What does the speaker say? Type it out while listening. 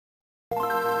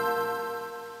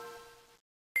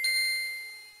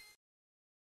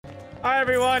Hi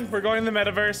everyone, we're going to the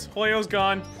metaverse. Hoyo's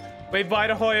gone. Wave bye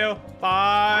to Hoyo.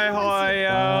 Bye,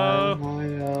 Hoyo. Bye,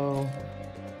 Hoyo.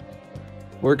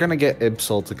 We're gonna get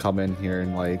Ibsel to come in here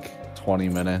in like 20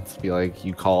 minutes. Be like,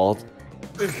 you called.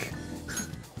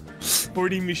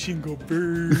 40 machine go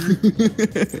burn.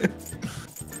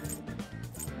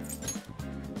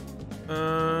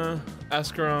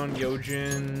 Ascaron,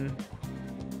 Yojin.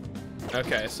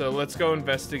 Okay, so let's go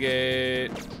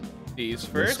investigate these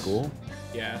first. The school?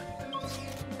 Yeah.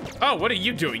 Oh, what are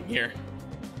you doing here?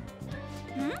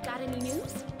 Got any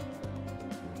news?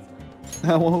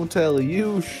 I won't tell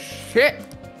you shit.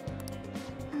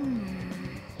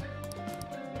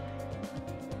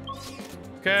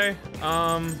 Okay,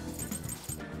 go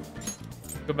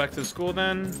back to the school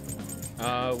then,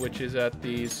 which is at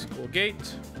the school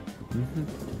gate.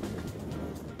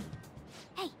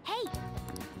 Hey, hey!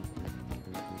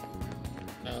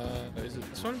 Is it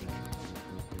this one?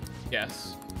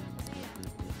 Yes.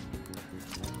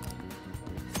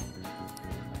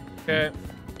 Okay.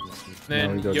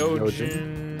 Then we go to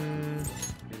Yojin.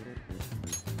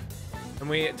 And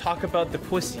we talk about the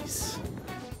pussies.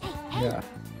 Yeah.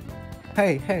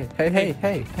 Hey, hey, hey, hey,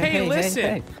 hey, Hey, listen.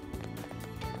 Hey.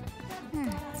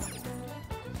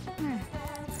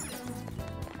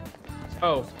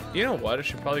 Oh, you know what? I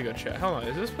should probably go check. Hold on,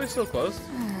 is this place still closed?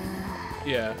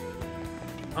 Yeah.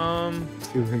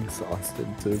 Too exhausted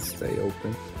to stay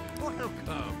open. Welcome.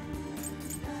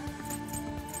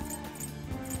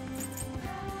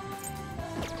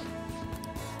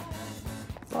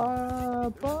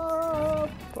 Ba, ba,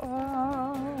 ba.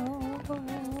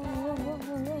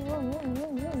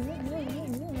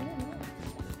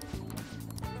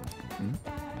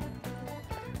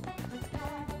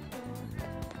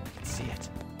 See it.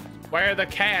 Where are the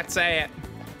cats at?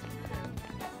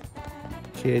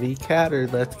 Kitty catter,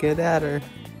 let's get at her.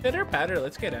 Pitter patter,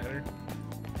 let's get at her.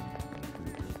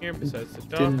 Here besides the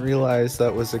dog. Didn't realize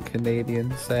that was a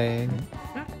Canadian saying.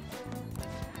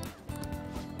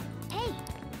 Hey!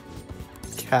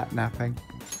 Catnapping.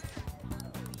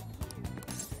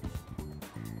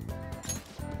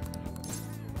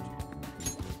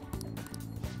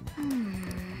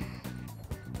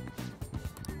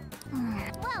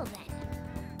 Well then.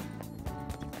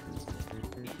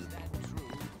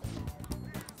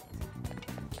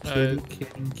 Kitty,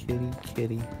 kitty, kitty,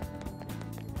 kitty.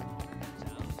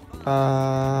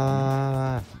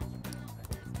 I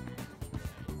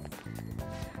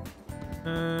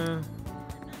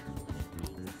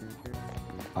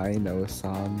know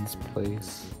San's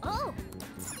place. Oh!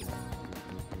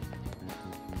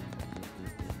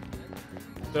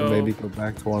 So Maybe go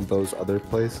back to one of those other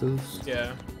places.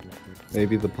 yeah.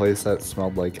 Maybe the place that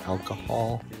smelled like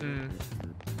alcohol.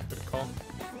 Good call.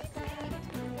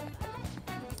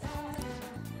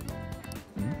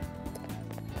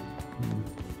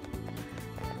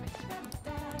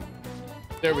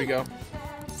 There we go.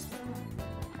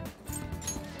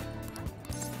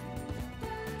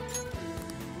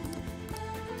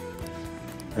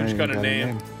 We just got a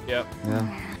name. Yep.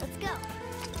 Yeah. Let's go.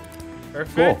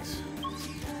 Perfect.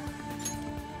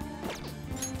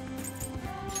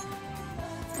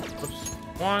 Oops.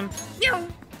 One.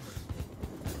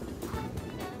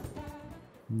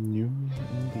 New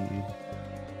indeed.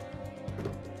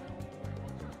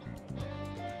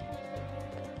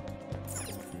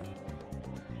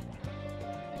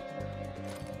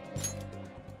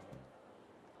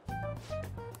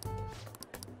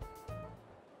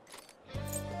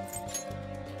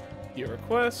 Your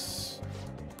requests.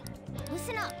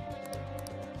 Listen up.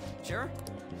 Sure?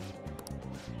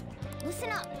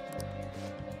 Listen up.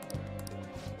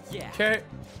 Yeah. Okay.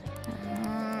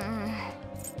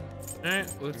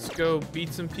 Alright, let's go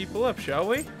beat some people up, shall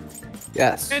we?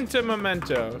 Yes. Into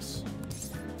mementos.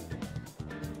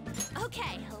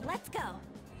 Okay, let's go.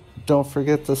 Don't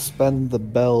forget to spend the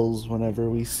bells whenever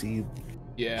we see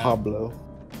Yeah. Pablo.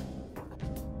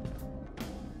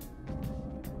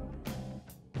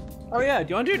 Oh yeah, do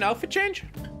you want to do an outfit change?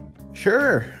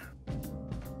 Sure.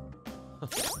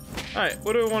 Alright,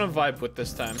 what do we want to vibe with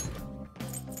this time?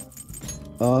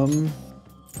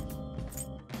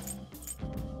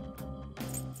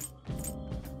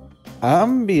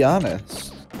 I'm be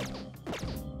honest.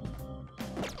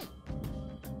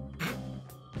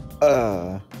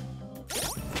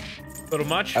 Little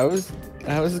much? I was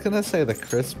gonna say the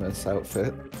Christmas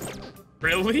outfit.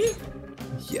 Really?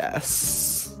 Yes.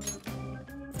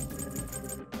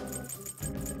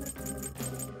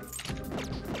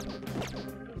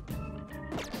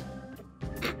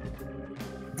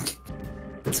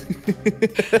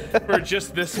 For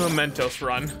just this mementos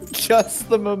run. Just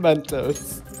the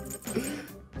mementos.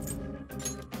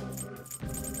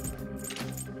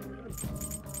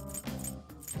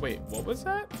 Wait, what was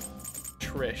that?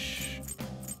 Trish.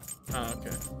 Oh,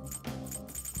 okay.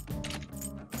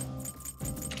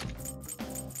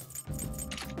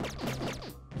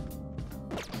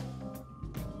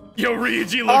 Yo,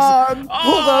 Ryuji looks.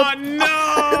 Hold Oh on.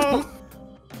 no!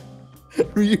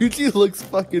 Ryuji looks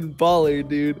fucking baller,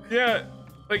 dude. Yeah,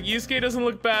 like Yusuke doesn't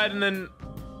look bad, and then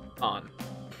on.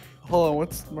 Hold on,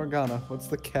 what's Morgana? What's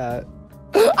the cat?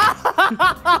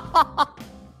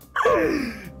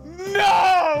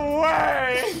 No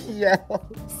way! Yes.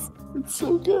 It's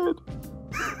so good.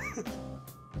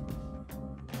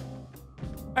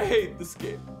 I hate this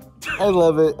game. I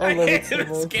love it. I I love it hate so this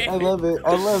much. game. I love it.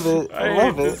 I love it. I I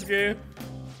love hate this it. game.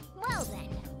 Well then.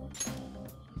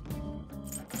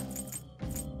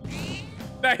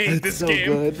 I hate It's this so game.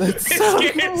 good. That's This so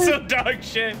game's good. so dog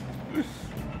shit.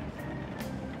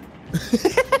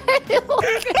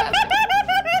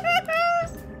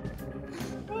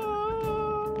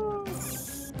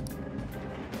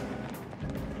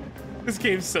 This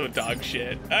game's so dog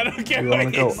shit. I don't care You what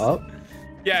want to go he's- up?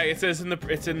 Yeah, it says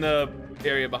it's in the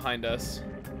area behind us.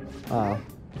 Ah.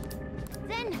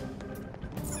 Then.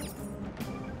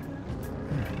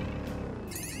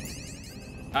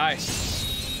 Hi.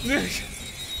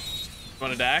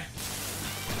 Wanna die?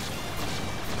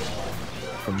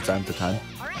 From time to time.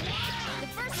 All right. The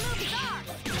first move is ours.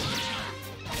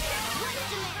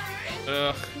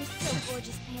 Ugh. You're so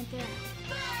gorgeous, Panther.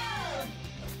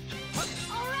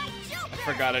 All right, Joker.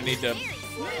 Forgot I need to Very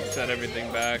smooth. set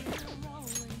everything back.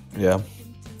 Yeah.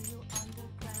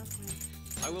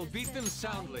 I will beat them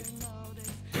soundly.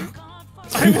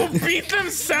 I will beat them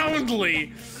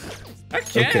soundly.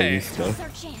 Okay. Okay, Yusuke. That's our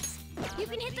chance. You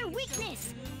can hit their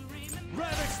weakness.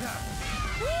 Ravage them.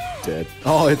 Dead.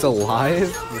 Oh, it's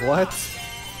alive? What?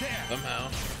 Somehow.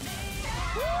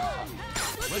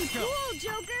 Looking cool,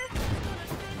 Joker.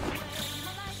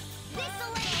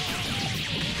 This'll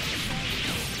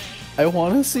I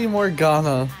want to see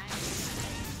Morgana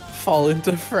fall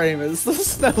into frame as the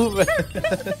snowman.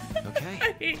 Okay.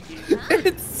 I hate you.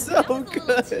 It's so That was a little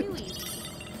good. too easy.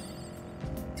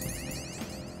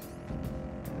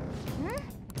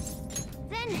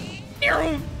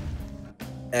 Then.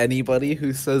 Anybody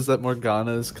who says that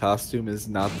Morgana's costume is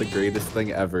not the greatest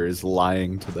thing ever is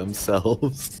lying to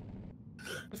themselves.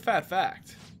 Fat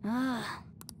fact. Ah.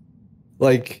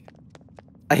 Like,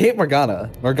 I hate Morgana.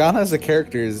 Morgana as a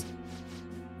character is,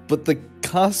 but the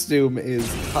costume is.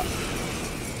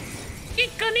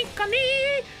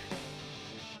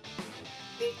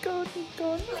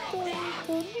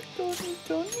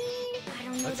 I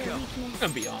don't know Let's their go. weakness. I'm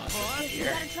gonna be honest You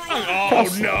here. gotta try it.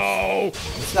 Oh no!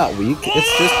 It's not weak.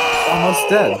 It's just almost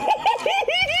dead.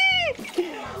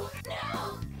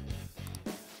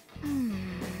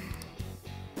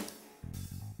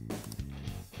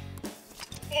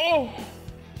 Oh!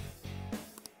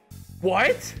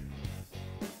 What?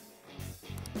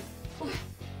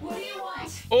 What do you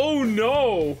want? Oh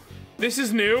no! This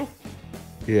is new?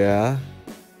 Yeah.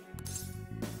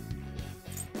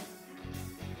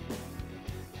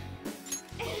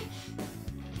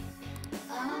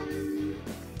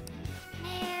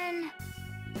 Man.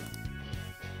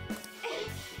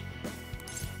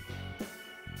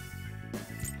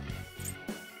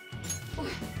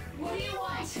 What do you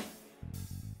want?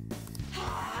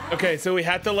 Okay, so we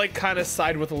had to like kind of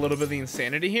side with a little bit of the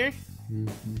insanity here.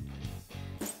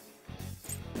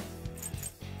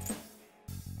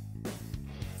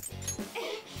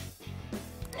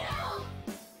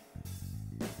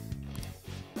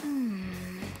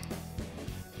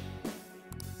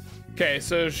 Okay,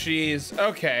 so she's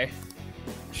okay.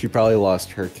 She probably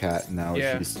lost her cat and now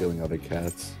Yeah. she's stealing other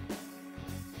cats.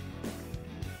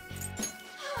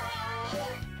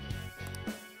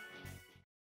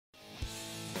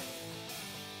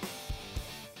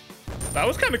 That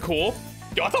was kind of cool.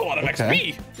 Yo, that's a lot of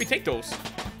Okay. XP. We take those.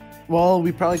 Well,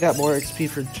 we probably got more XP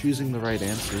for choosing the right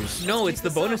answers. No, it's the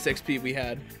bonus XP we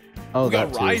had. Oh, We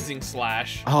got that too. Rising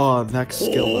Slash. Oh, next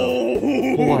skill though.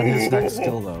 Hold on, his next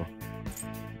skill though.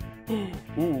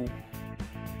 Ooh.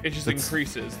 It just That's-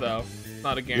 increases though.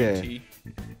 Not a guarantee.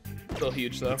 Still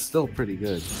huge though. It's still pretty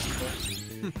good.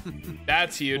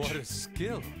 That's huge. What a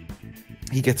skill.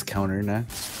 He gets counter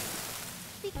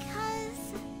next. Because.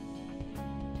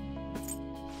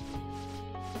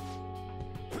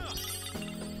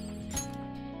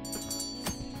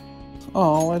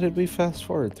 Oh, why did we fast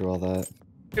forward through all that?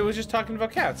 It was just talking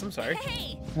about cats. I'm sorry.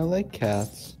 Hey! I like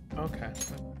cats. Okay.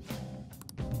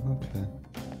 Okay.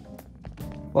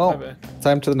 My Well, bad.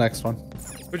 time to the next one.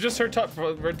 We just heard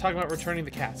we're talking about returning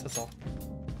the cats. That's all.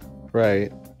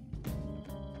 Right.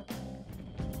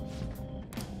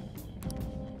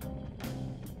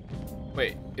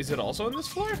 Wait, is it also on this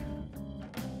floor?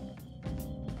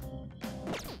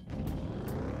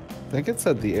 I think it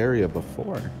said the area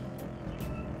before.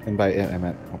 And by it, I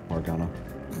meant Morgana.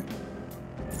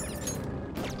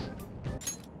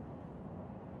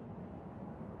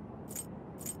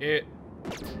 It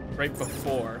right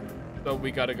before, so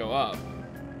we gotta go up.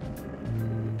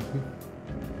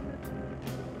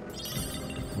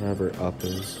 Wherever up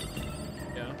is.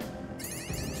 Yeah.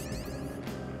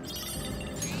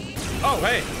 Oh,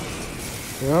 hey!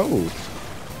 Oh!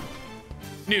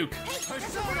 Nuke. Hey,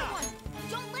 there's another one.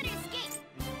 Don't let it escape.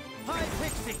 Hi,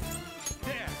 Pixie.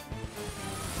 There.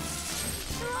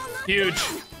 They're all knocked Huge.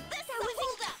 down. That was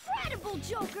incredible,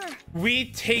 Joker.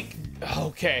 We take...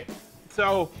 Okay.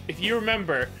 So, if you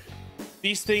remember,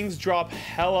 these things drop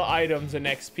hella items in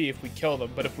XP if we kill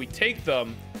them, but if we take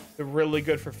them, they're really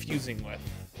good for fusing with.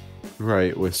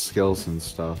 Right, with skills and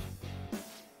stuff.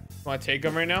 Want to take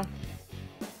them right now?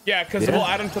 Yeah, because Yeah. we'll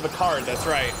add them to the card, that's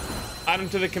right. Add them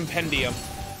to the compendium.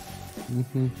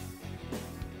 Mm-hmm.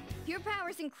 Your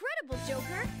power's incredible,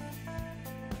 Joker.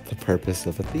 The purpose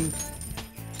of a thief.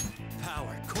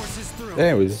 Power courses through.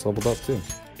 Hey, we just leveled up too.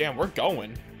 Damn, we're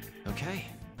going. Okay.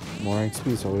 More XP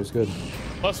is always good.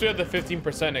 Plus, we have the 15%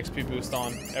 XP boost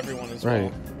on everyone as Right.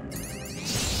 well.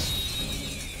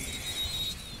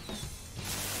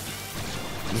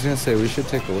 I was gonna say, we should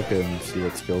take a look at it and see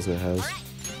what skills it has. All right.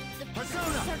 The Persona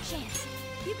is our chance.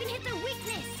 You can hit their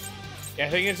weakness. Yeah, I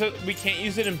think it's we can't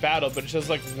use it in battle, but it's just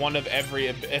like one of every.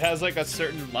 It has like a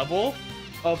certain level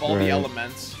of all Right. the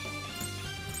elements.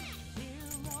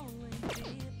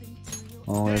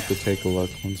 I'll have to take a look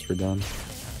once we're done.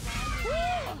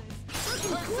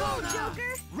 Looking cool,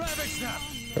 Joker. Ravage snap.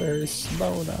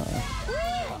 Persona.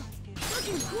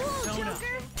 Looking cool, Joker.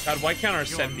 God, why can't our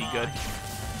Sen be good?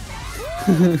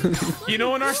 You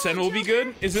know when our Sen will be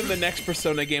good? Isn't the next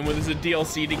Persona game where there's a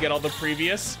DLC to get all the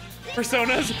previous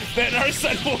Personas? Then our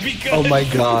Sen will be good. Oh my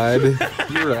god.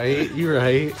 You're right, you're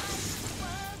right.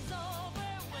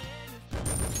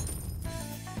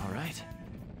 All right.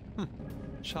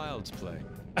 Child's play.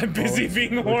 I'm busy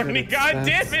being horny. at God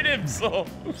damn that. it, Imsel.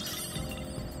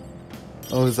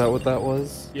 Oh, is that what that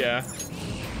was? Yeah.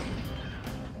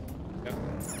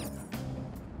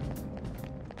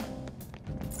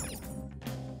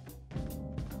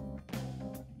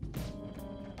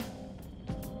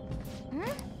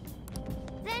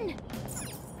 Then.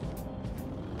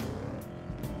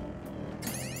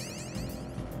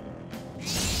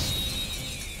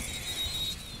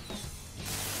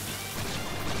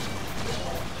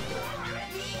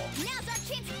 Now's our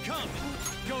chance. Come.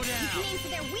 Go You down. can aim for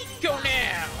their weak Go spot.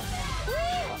 now.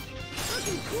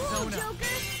 Looking cool, Persona.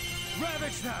 Joker.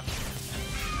 Ravage snap.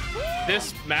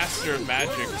 This Master of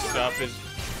Magic stuff is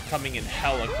coming in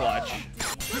hella clutch.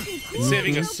 Looking It's cool.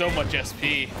 saving us so much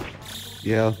SP.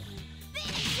 Yeah.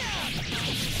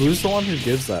 Who's the one who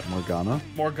gives that, Morgana?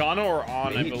 Morgana or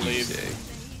On, I believe. It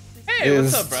Hey, what's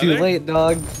is up, brother? too late,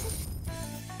 dog.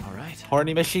 All right.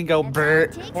 Horny machine go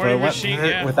Bert. Horny Or what, machine, Bert,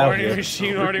 yeah. without Horny you.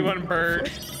 machine already went Bert.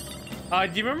 Do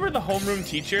you remember the homeroom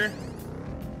teacher?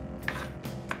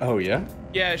 Oh, yeah?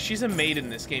 Yeah, she's a maid in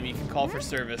this game. You can call for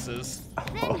services.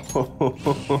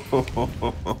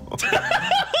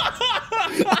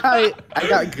 I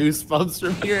got goosebumps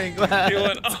from hearing that. You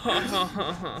went,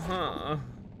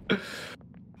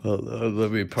 Hold on,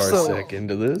 let me parse So- sec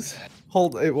into this.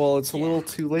 Hold it. Well, it's a little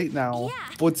too late now.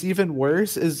 Yeah. What's even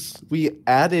worse is we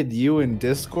added you in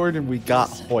Discord and we got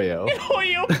Hoyo. Oh,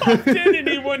 you popped in and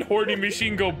he went horny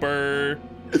machine go burr.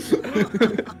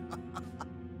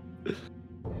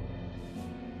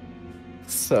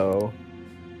 So,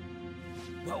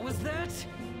 What was that?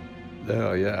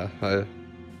 Oh yeah,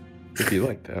 if you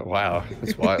like that, wow,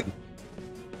 that's wild.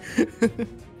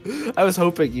 I was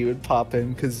hoping you would pop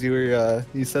in because you were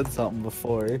you said something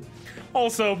before.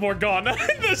 Also, Morgana,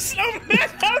 the snowman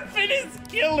outfit is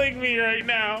killing me right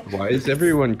now. Why is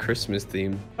everyone Christmas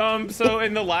themed? So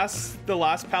in the last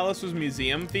palace was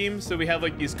museum themed, so we had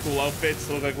like these cool outfits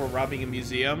that look like we're robbing a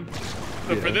museum.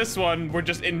 But for Yeah. this one, we're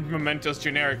just in mementos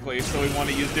generically, so we want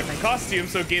to use different costumes.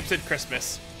 So Gabe said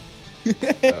Christmas, Oh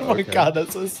my okay. god,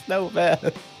 that's a snowman.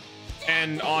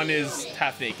 and On is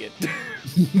half naked.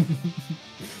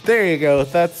 There you go.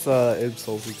 That's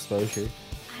Ibsol's exposure.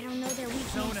 I don't know their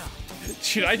weakness. Persona.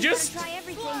 Should I Gotta just? try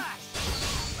everything.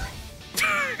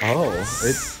 Oh,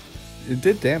 it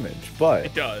did damage, but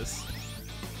It does.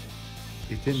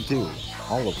 it didn't do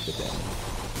all of the damage.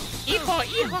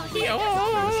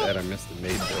 I said I missed the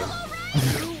maid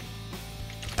though.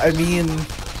 I mean,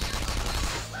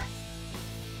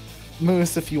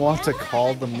 Moose, if you want to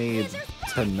call the maid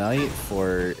tonight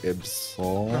for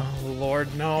Ibsol, Oh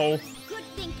Lord, no. Good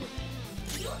thinking.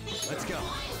 Let's go.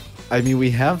 I mean, we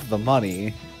have the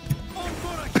money.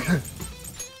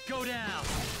 Go down.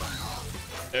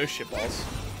 No shitballs.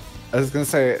 I was gonna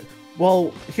say,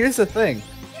 well, here's the thing.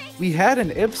 We had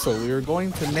an Ibsel we were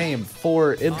going to name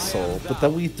for Ibsel, but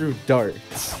then we threw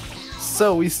darts.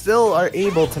 So we still are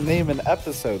able to name an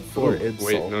episode for Ibsel.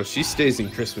 Wait, no, she stays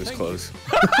in Christmas clothes.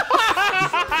 I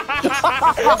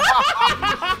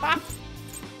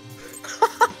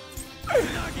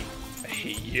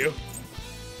hate you.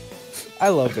 I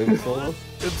love Ibsel.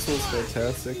 Ibsel's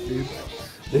fantastic, dude.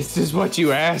 This is what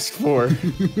you asked for.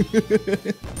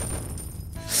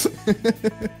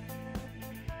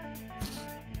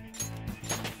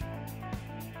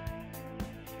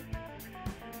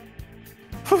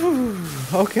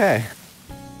 Okay.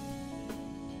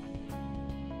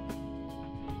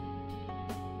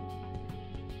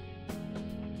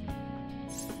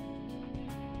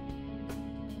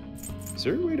 Is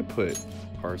there a way to put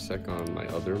parsec on my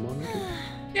other monitor?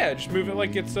 Yeah, just move it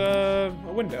like it's a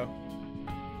window.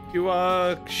 Do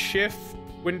shift,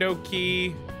 window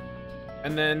key,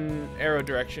 and then arrow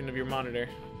direction of your monitor.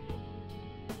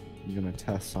 I'm gonna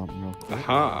test something real quick.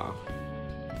 Aha.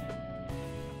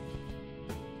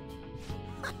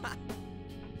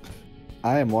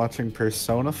 I am watching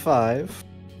Persona 5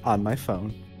 on my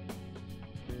phone.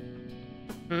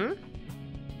 Hmm?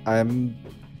 I'm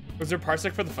Was there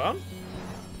parsec for the phone?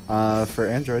 for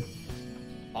Android.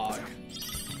 Odd.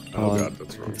 Oh god,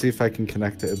 that's wrong. Let's see if I can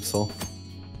connect to Ibsel.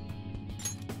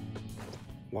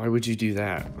 Why would you do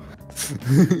that?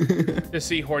 To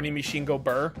see horny machine go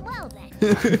burr. Well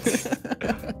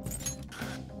then.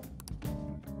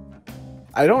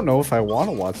 I don't know if I want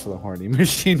to watch the horny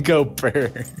machine go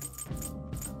burr.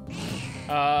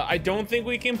 I don't think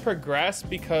we can progress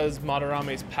because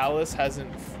Madarame's palace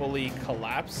hasn't fully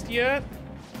collapsed yet.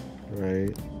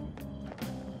 Right.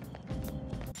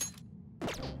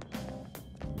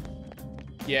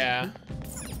 Yeah.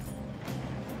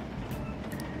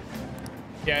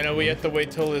 Yeah, I know we have to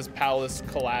wait till his palace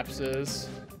collapses.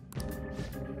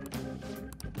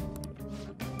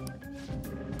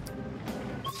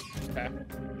 Okay.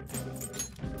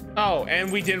 Oh, and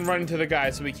we didn't run into the guy,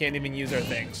 so we can't even use our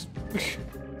things.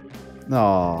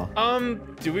 No.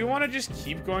 Do we want to just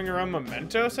keep going around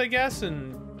Mementos, I guess?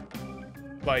 And,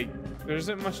 like, there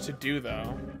isn't much to do,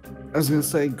 though. I was gonna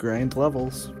say grind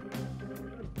levels.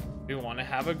 Do we want to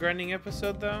have a grinding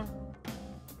episode, though?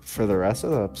 For the rest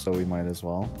of the episode, we might as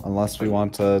well. Unless we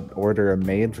want to order a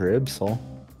maid for Ibsel.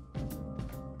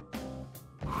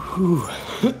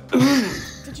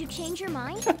 Did you change your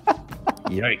mind?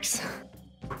 Yikes.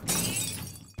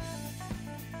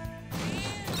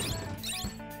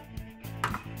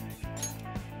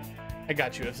 I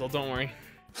got you, Ifzel, don't worry.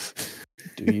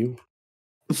 Do you?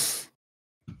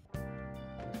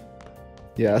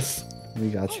 Yes, we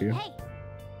got Hey, you. hey.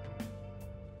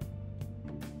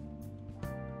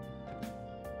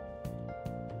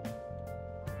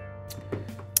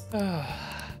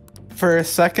 For a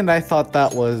second, I thought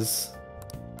that was.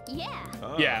 Yeah.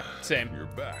 Yeah, same. You're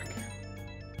back.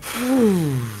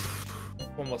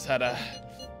 Almost had a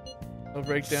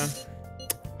breakdown.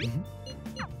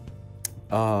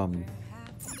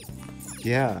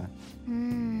 Yeah.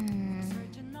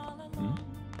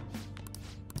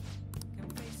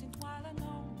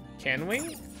 Can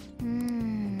we?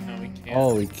 No, we can't.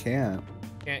 Oh, we can't.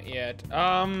 Can't yet.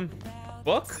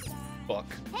 Book? Book.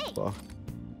 Well,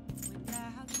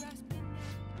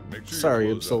 Make sure sorry,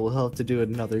 your clothes Ibsel. We'll have to do it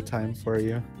another time for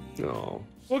you. No.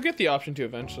 We'll get the option to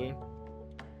eventually.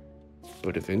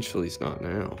 But eventually it's not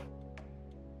now.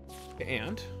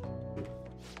 And?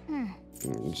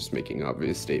 I'm just making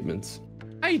obvious statements.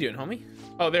 How you doing, homie?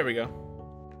 Oh, there we go.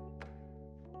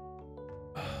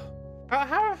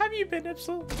 How have you been,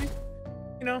 Ibsel?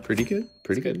 You know? Pretty good.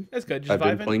 Pretty good. That's good. Just I've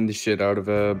been vibing? playing the shit out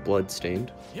of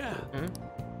Bloodstained. Yeah.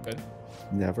 Good.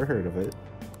 Never heard of it.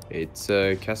 It's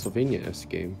a Castlevania-esque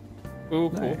game. Ooh,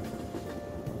 cool. Nice.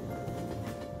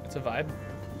 It's a vibe.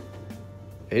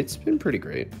 It's been pretty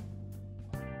great.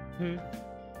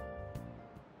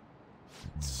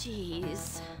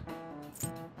 Jeez.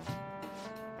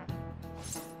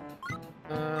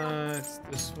 It's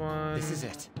this one. This is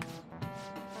it.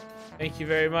 Thank you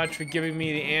very much for giving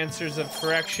me the answers of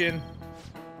correction.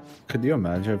 Could you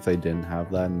imagine if they didn't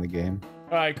have that in the game?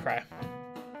 Oh, I cry.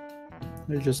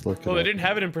 They're just looking. Well, they didn't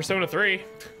have it in Persona 3.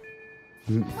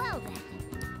 Well then.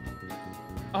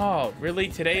 Oh, really?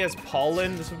 Today as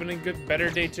Paulin? This would have been a good, better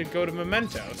day to go to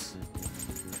Mementos.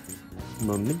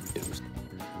 Mementos.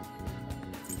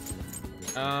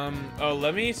 Oh,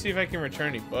 let me see if I can return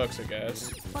any books, I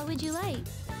guess. What would you like?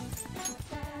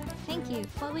 Thank you.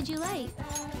 What would you like?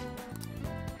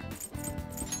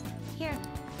 Here.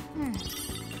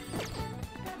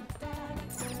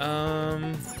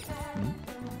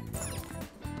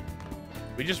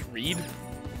 We just read?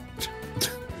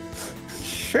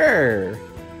 Sure.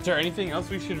 Is there anything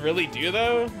else we should really do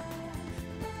though?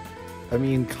 I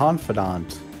mean,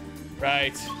 confidant.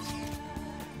 Right.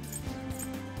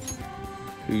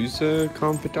 Who's a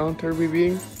confidant are we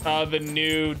being? The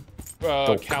new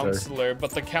Doctor. counselor, but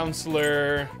the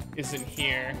counselor isn't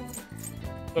here.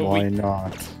 So Why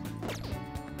not?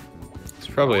 It's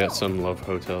probably at some love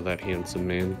hotel, that handsome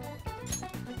man.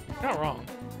 Not wrong.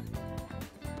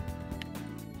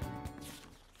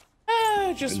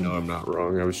 Just No, I'm not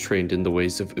wrong. I was trained in the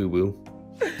ways of Uwu.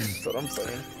 that's what I'm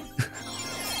saying.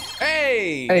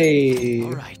 Hey! Hey.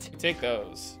 All right, take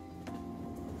those.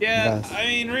 Yeah, Yes. I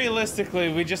mean,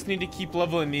 realistically, we just need to keep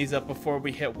leveling these up before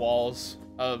we hit walls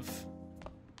of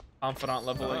confidant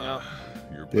leveling up.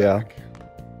 You're Yeah. back.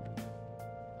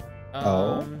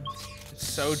 Oh.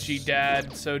 Soji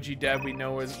Dad, we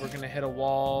know we're gonna hit a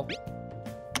wall.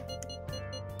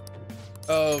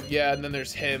 Oh, yeah, and then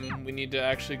there's him. We need to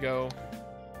actually go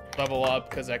level up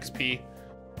because XP.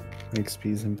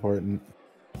 XP is important.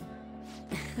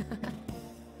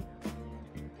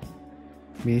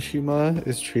 Mishima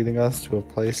is treating us to a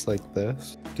place like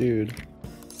this. Dude.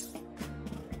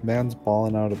 Man's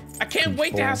balling out of I can't wait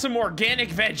to control. have some organic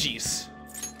veggies.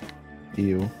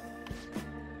 You.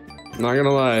 Not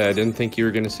gonna lie, I didn't think you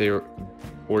were gonna say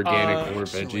organic or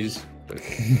Actually. veggies. But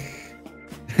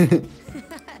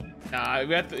Nah,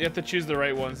 you have to choose the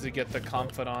right ones to get the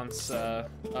confidants up.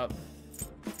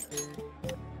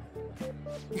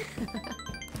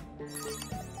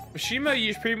 Mishima,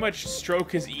 you pretty much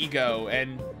stroke his ego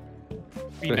and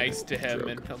be nice to him,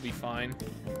 and he'll be fine.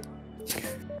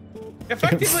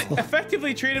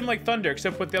 Effectively treat him like Thunder,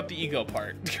 except without the ego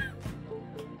part.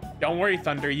 Don't worry,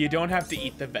 Thunder. You don't have to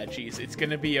eat the veggies. It's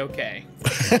gonna be okay.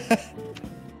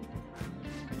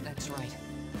 That's right.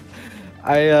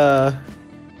 I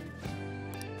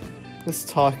was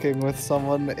talking with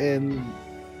someone and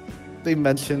they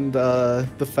mentioned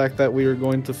the fact that we were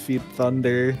going to feed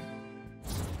Thunder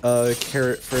a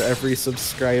carrot for every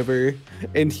subscriber,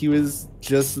 and he was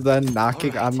just then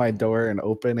knocking on my door and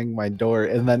opening my door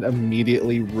and then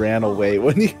immediately ran away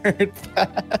when he heard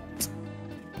that.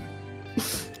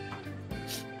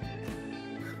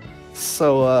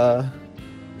 So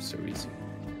so easy.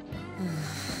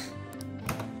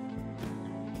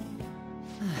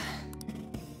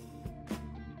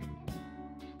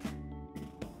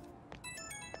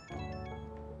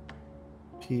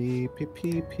 P P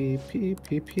P P P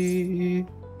P P.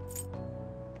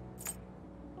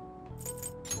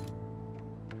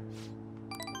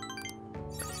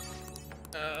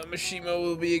 Mishima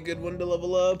will be a good one to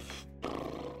level up.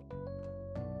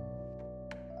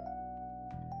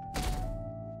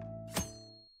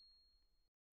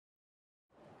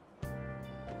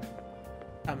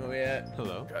 I'm away at.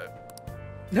 Hello.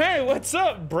 Hey, what's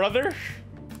up, brother?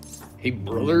 Hey,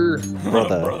 brother.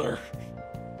 Brother.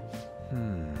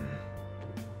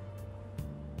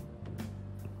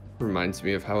 Reminds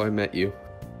me of how I met you.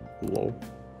 Lol.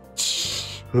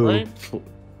 Who? Right?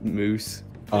 Moose.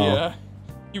 Oh. Yeah.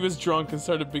 He was drunk and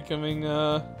started becoming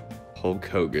Hulk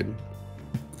Hogan.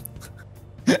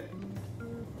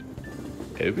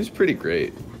 It was pretty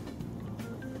great.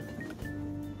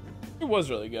 It was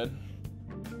really good.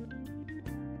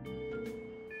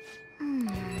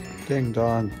 Ding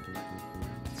dong.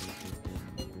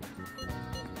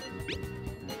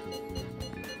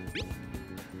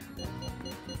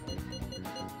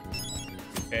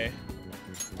 Okay.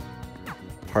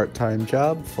 Part-time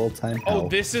job, full-time help. Oh,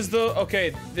 this is the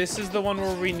okay. This is the one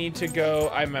where we need to go.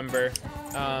 I remember.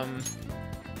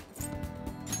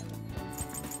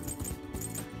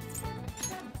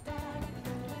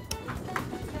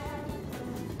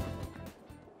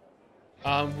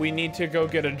 We need to go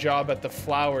get a job at the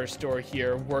flower store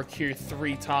here. Work here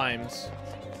 3 times,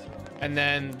 and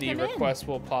then the Come in. request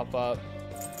will pop up.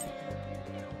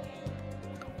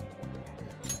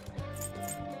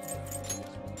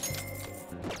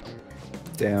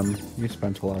 Damn, you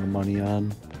spent a lot of money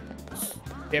on.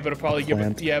 Yeah, but it'll probably give.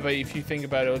 Plant. Yeah, but if you think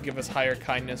about it, it'll give us higher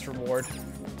kindness reward.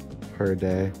 Per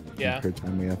day. Yeah. Per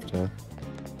time we have to.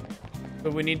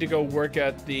 But we need to go work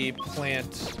at the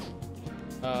plant,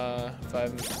 if I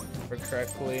remember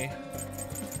correctly.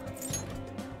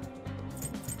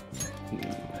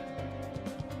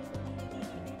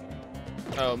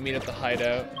 Oh, meet at the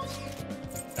hideout.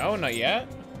 No, not yet.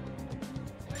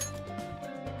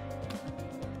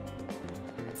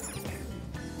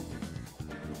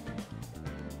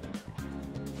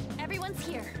 Everyone's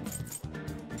here.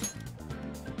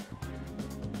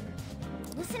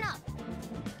 Listen up.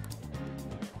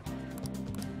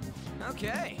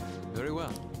 Okay. Very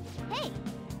well. Hey.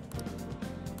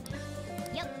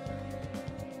 Yep.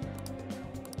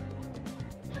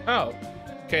 Oh.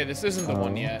 Okay, this isn't the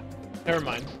one yet. Never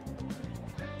mind.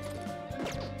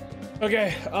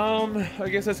 Okay, I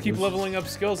guess let's keep leveling up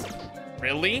skills.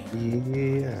 Really?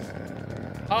 Yeah.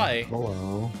 Hi.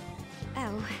 Hello.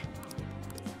 Oh.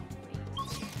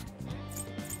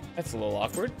 That's a little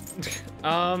awkward.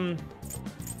 I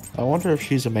wonder if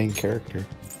she's a main character.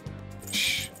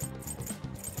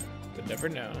 Would never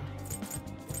know.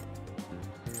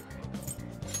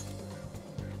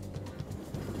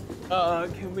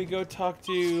 Can we go talk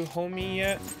to Homie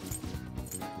yet?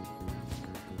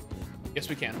 Yes,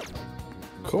 we can.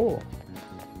 Cool.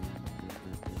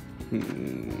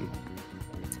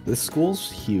 This school's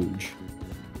huge.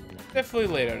 Definitely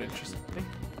laid out interestingly.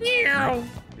 Meow.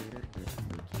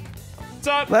 What's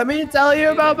up? Let me tell you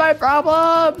about my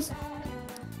problems.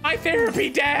 My therapy,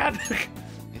 Dad.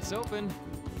 It's open.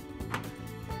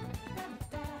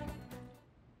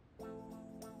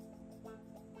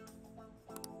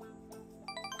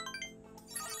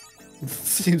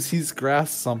 Seems he's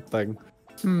grasped something.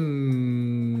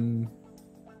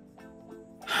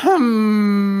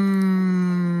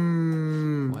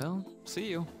 Well, see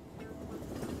you.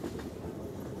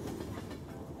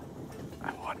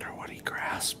 I wonder what he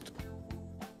grasped.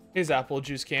 His apple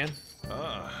juice can.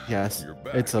 Yes, You're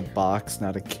back. it's a box,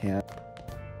 not a can.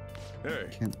 Hey,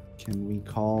 Can we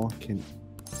call? Can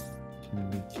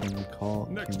we call?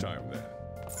 next can, time then.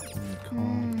 Can we call?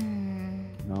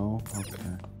 No.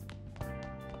 Okay.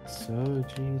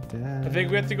 Soji Dad. I think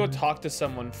we have to go talk to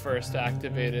someone first to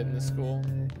activate it in the school.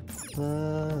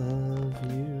 Love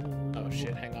you. Oh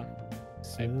shit, hang on.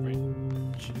 Soji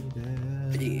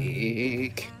Dad.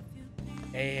 Big.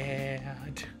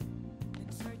 Dad.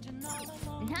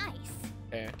 Nice.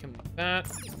 Okay, I can look that.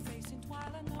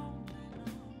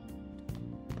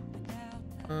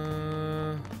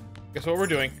 Guess what we're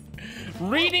doing?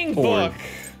 Reading book.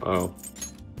 Oh.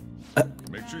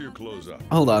 Make sure your clothes up.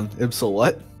 Hold on, Ibsel,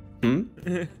 what?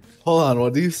 Hold on,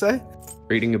 what do you say?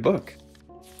 Reading a book.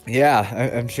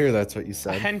 Yeah, I'm sure that's what you A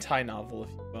said. hentai novel, if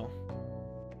you will.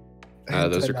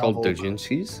 Those are called Novel.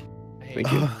 doujinshis. I hate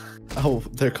Thank you. you. Oh,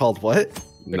 they're called what?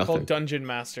 They're Nothing. called dungeon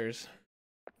masters.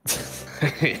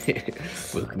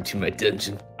 Welcome to my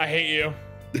dungeon. I hate you.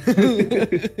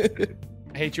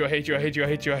 I hate you. I hate you. I hate you. I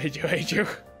hate you. I hate you. I hate you.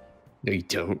 No, you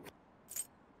don't.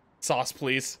 Sauce,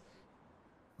 please.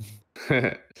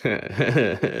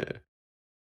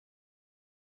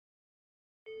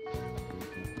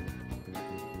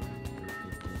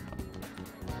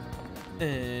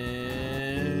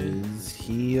 Is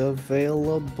he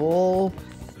available?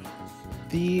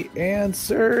 The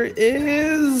answer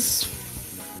is...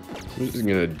 I'm just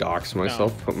gonna dox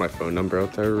myself, put my phone number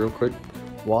out there real quick.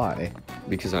 Why?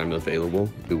 Because I'm available.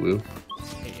 Ooh.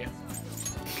 Hate you.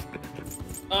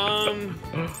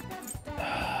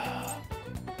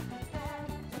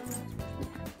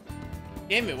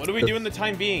 Damn it! What do we do in the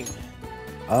time being?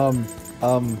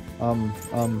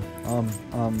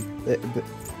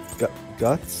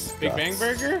 Guts? Big Bang Guts.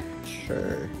 Burger?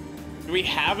 Sure. Do we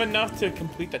have enough to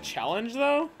complete the challenge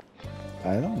though?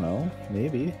 I don't know.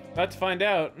 Maybe. Let's find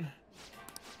out.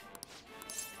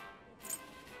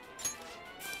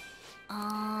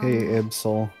 Hey,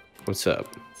 Ibsel. What's up?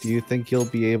 Do you think you'll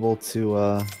be able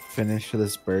to finish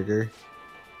this burger?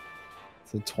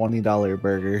 It's a $20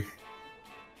 burger.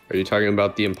 Are you talking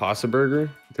about the Impossible Burger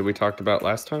that we talked about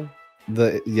last time?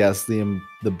 The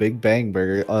Big Bang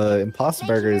Burger. Impossible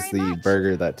Thank you Burger is very the much.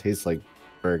 burger that tastes like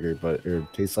burger, or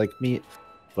tastes like meat,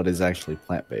 but is actually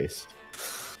plant-based.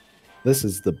 This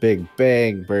is the Big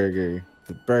Bang Burger.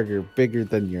 The burger bigger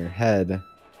than your head.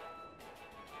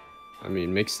 I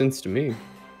mean, makes sense to me.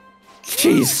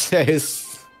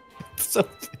 Jesus, it's so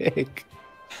big.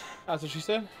 That's what she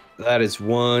said. That is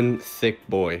one thick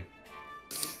boy.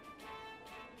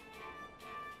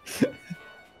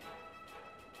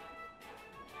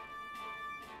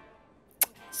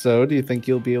 So, do you think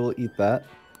you'll be able to eat that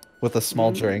with a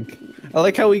small drink? I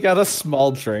like how we got a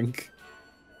small drink.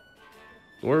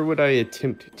 Or would I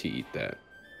attempt to eat that?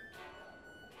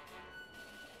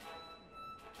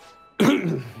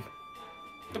 Good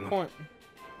point.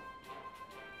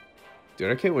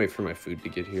 Dude, I can't wait for my food to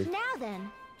get here. Now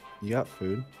then. You got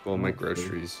food? Well, my Oh, food.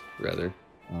 groceries, rather.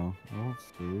 Oh,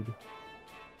 food.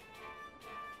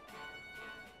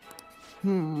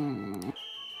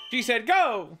 She said,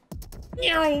 "Go."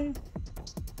 Meow.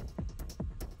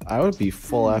 I would be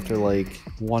full after like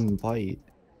one bite.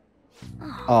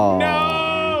 Oh.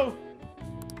 No.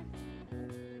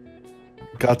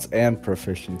 Guts and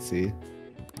proficiency.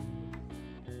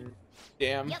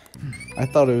 Damn. I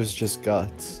thought it was just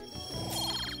guts.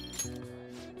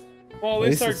 Well, at At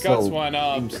least our least it's guts still went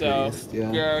up, so increased,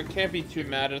 yeah. yeah, can't be too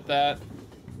mad at that.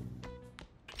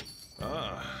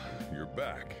 Ah, you're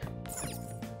back.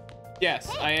 Yes,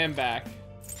 I am back.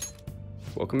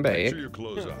 Welcome Make back. sure your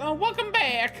clothes up. Oh, welcome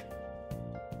back.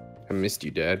 I missed you,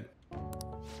 Dad.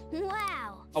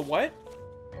 Wow. A what?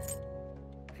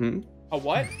 Hmm? A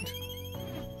what?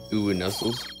 Ooh,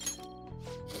 nuzzles.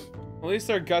 At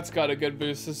least our guts got a good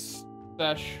boost this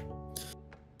sesh.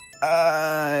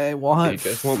 I want. You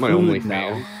guys want my food only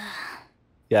now. fan?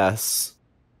 Yes.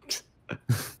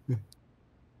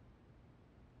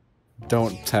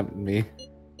 Don't tempt me.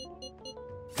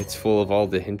 It's full of all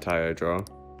the hentai I draw.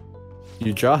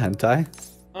 You draw hentai?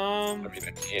 I mean,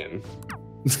 I can.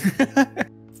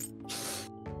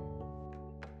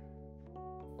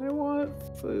 I want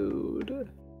food.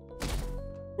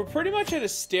 We're pretty much at a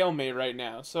stalemate right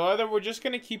now, so either we're just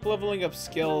gonna keep leveling up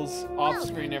skills off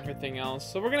screen, everything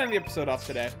else. So we're gonna end the episode off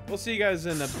today. We'll see you guys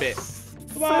in a bit.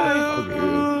 Bye.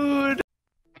 Okay.